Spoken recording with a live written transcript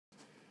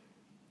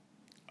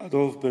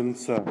Adolf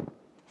Benca.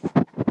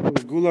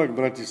 Gulag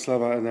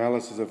Bratislava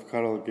analysis of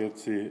Karol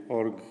Getzi,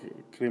 org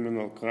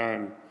criminal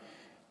crime,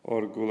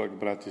 or Gulag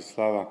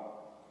Bratislava.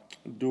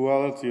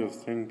 Duality of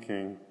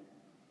thinking.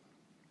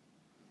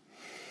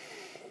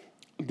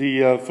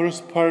 The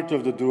first part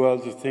of the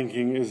duality of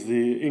thinking is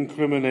the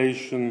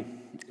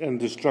incrimination and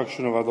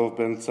destruction of Adolf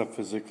Benca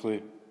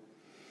physically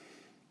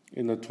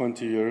in the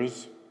 20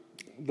 years.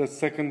 The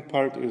second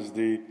part is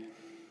the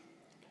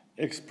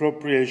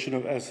expropriation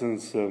of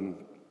essence,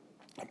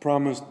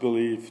 promised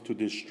belief to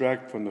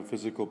distract from the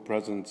physical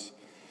presence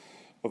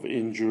of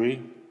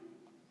injury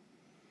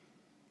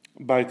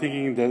by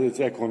thinking that it's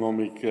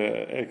economic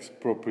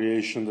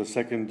expropriation. The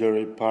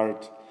secondary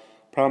part,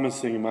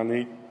 promising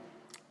money,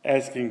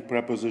 asking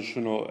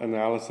prepositional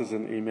analysis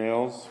in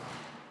emails,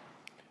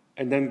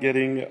 and then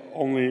getting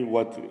only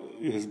what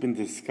has been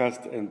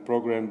discussed and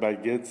programmed by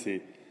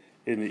Getzi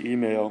in the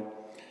email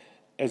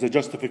as a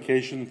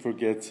justification for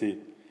Getzi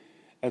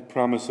at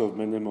promise of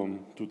minimum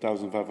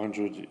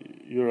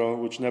 €2,500,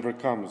 which never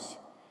comes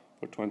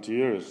for 20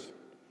 years.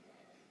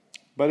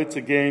 But it's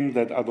a game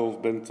that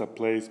Adolf Benca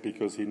plays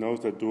because he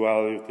knows that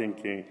duality of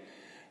thinking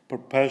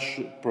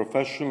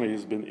professionally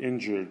has been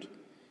injured.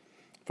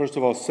 First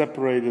of all,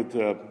 separated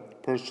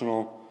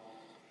personal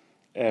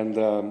and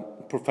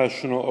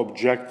professional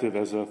objective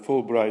as a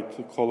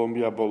Fulbright,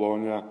 Columbia,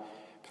 Bologna,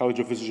 College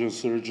of Physicians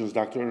and Surgeons,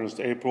 Dr. Ernest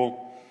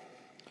April,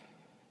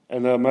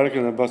 and the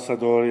American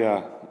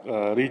ambassador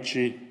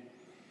Ricci,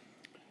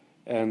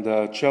 and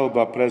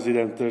Chelba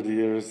president 30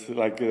 years,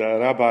 like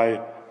Rabbi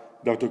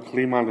Dr.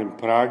 Kliman in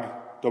Prague,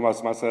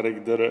 Thomas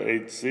Masaryk,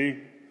 HC,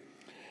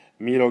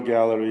 Miro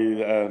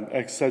Gallery,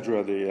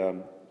 etc.,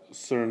 the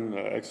CERN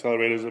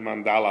accelerators in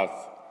Mandalas,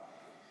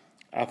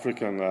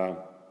 African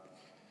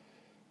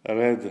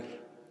red,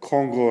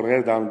 Congo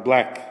red and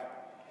black.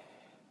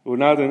 We're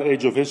not in the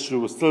age of history,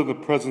 we're still in the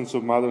presence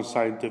of modern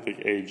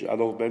scientific age.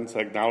 Adolf Benca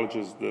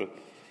acknowledges the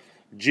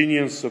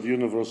genius of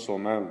universal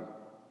man.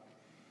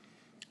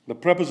 The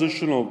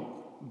prepositional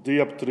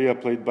dioptria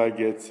played by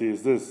Getzi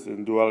is this,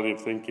 in duality of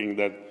thinking,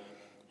 that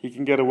he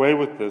can get away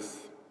with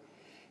this.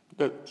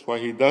 That's why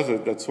he does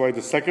it. That's why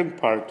the second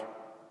part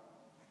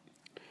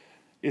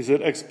is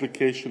an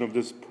explication of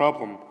this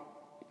problem.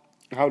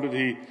 How did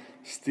he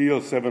steal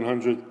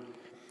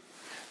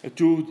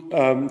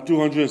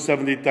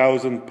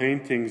 270,000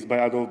 paintings by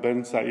Adolf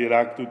Benca,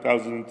 Iraq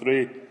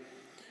 2003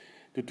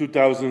 to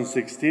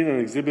 2016, and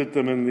exhibit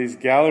them in these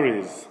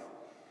galleries?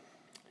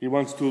 He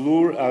wants to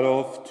lure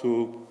Adolf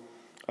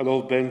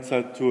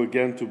Benca to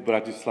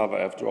Bratislava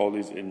after all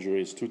these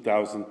injuries,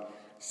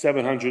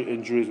 2,700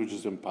 injuries, which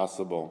is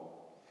impossible.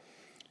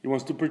 He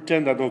wants to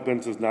pretend Adolf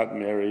Benca is not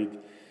married.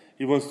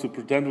 He wants to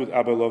pretend with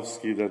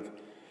Abelovsky that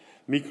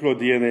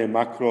micro-DNA,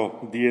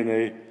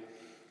 macro-DNA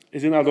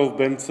is in Adolf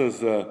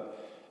Benca's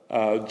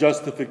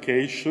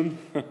justification.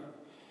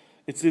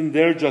 It's in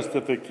their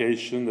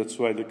justification. That's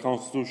why the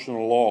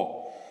constitutional law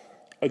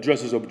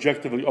addresses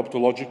objectively,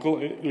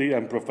 optologically,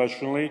 and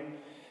professionally,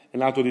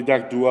 and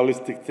autodidact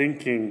dualistic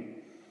thinking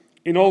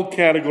in all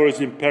categories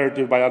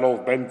imperative by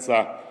Adolf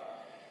Benca,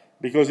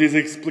 because he's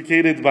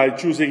explicated by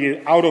choosing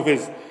it out of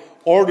his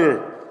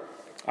order,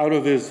 out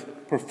of his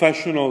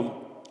professional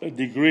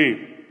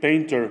degree,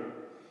 painter,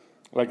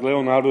 like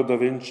Leonardo da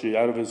Vinci,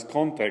 out of his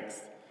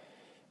context,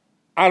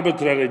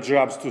 arbitrary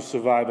jobs to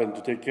survive and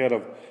to take care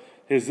of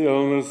his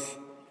illness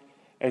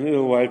and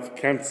ill wife,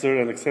 cancer,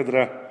 and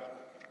etc.,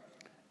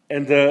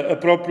 and the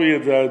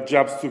appropriate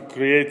jobs to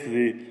create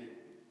the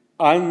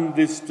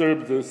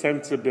undisturbed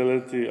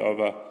sensibility of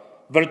a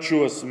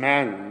virtuous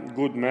man,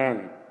 good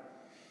man,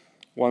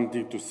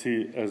 wanting to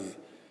see as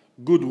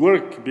good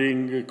work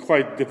being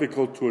quite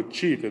difficult to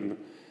achieve in the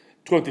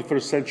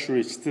 21st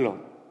century still.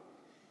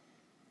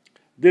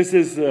 This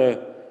is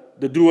the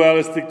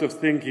dualistic of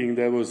thinking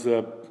that was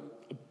a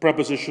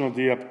prepositional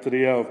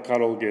dioptria of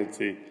Karol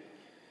Getzi,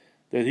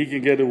 that he can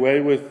get away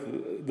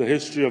with the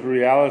history of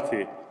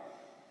reality.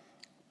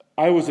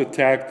 I was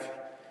attacked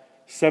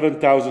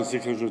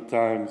 7,600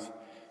 times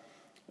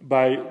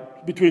by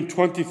between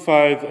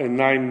 25 and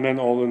 9 men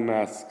all in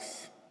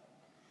masks,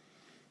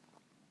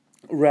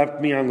 wrapped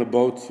me on the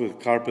boats with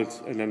carpets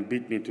and then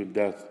beat me to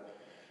death.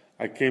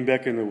 I came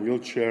back in a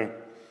wheelchair.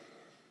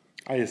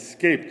 I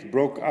escaped,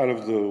 broke out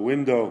of the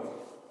window,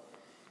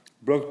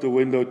 broke the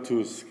window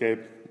to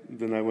escape.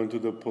 Then I went to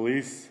the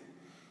police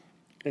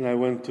and I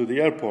went to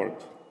the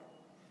airport.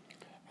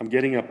 I'm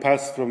getting a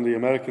pass from the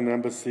American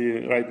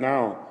embassy right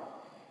now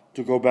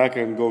to go back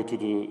and go to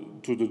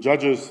the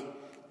judges,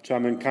 which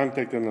I'm in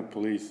contact, and the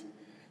police,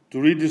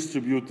 to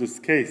redistribute this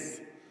case.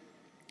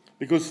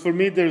 Because for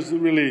me, there's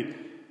really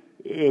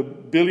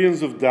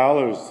billions of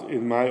dollars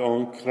in my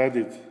own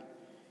credit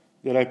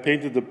that I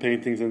painted the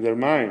paintings and they're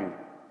mine.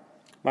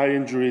 My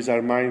injuries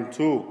are mine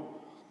too.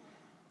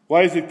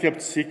 Why is it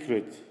kept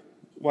secret?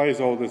 Why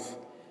is all this,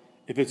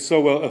 if it's so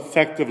well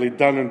effectively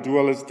done in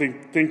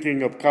dualistic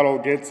thinking of Karol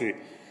Getzi?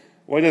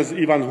 Why does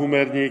Ivan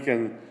Humernik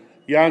and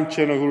Jan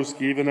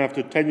Černohorský, even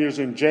after 10 years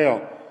in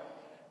jail,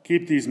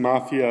 keep these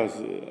mafias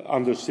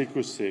under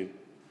secrecy?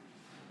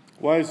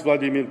 Why is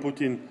Vladimir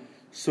Putin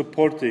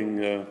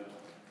supporting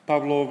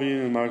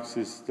Pavlovian and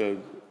Marxist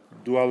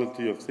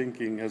duality of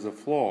thinking has a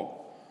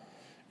flaw?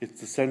 It's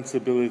the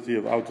sensibility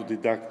of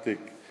autodidactic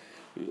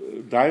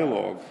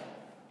dialogue.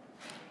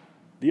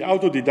 The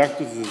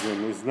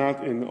autodidacticism is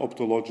not in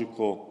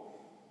optological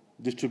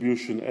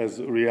distribution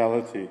as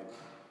reality.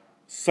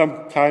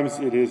 Sometimes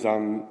it is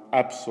on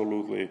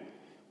absolutely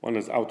one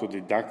is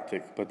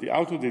autodidactic, but the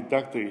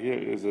autodidactic here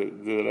is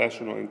the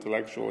rational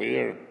intellectual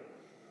here.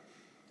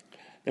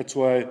 That's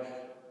why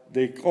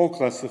they all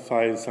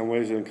classify in some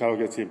ways, and Karl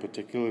Getz in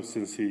particular,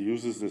 since he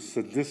uses the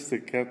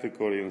sadistic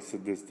category and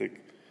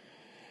sadistic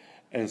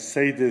and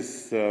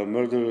sadist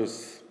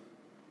murderers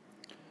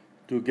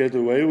to get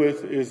away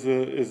with is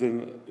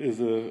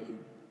a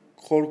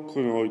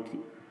corconoid,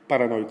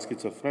 paranoid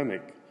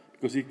schizophrenic,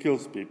 because he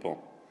kills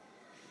people.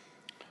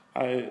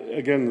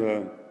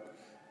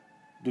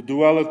 The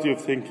duality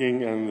of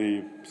thinking and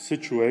the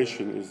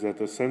situation is that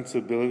the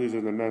sensibilities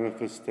and the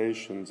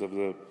manifestations of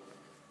the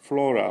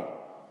flora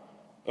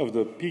of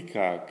the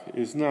peacock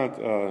is not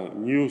a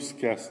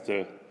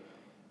newscaster,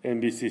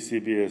 NBC,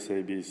 CBS,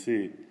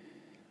 ABC,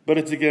 but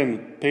it's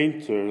again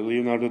painter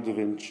Leonardo da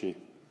Vinci.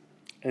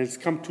 And it's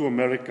come to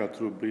America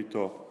through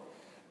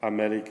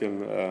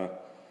Brito-American,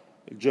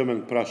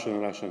 German,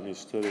 Prussian, Russian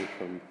history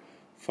from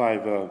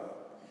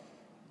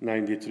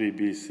 593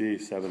 BC,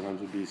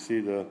 700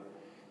 BC,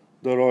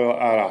 the royal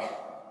era.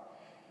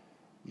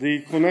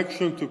 The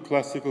connection to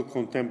classical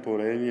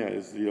contemporanea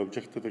is the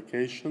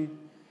objectification,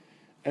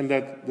 and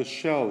that the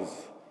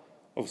shells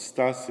of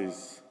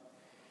stasis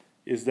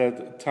is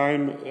that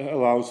time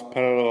allows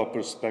parallel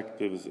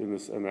perspectives in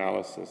this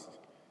analysis.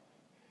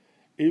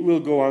 It will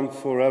go on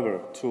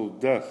forever till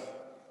death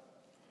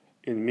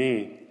in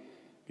me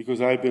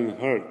because I've been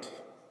hurt.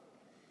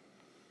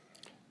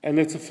 And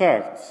it's a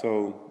fact,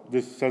 so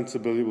this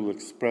sensibility will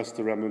express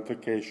the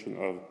ramification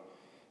of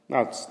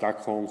not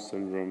Stockholm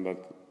Syndrome,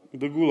 but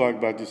the Gulag,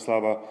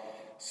 Bratislava,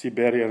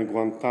 Siberia, and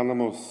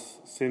Guantanamo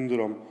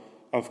Syndrome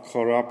of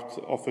corrupt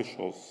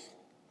officials.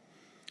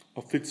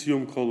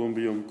 Officium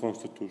Columbium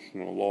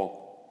Constitutional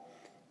Law,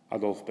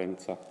 Adolf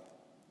Benza.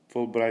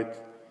 Fulbright,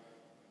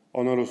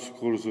 Honoris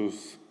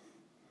Cursus,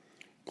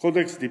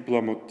 Codex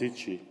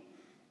Diplomatici,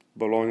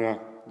 Bologna,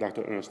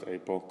 Dr. Ernest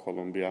Apel,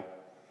 Columbia.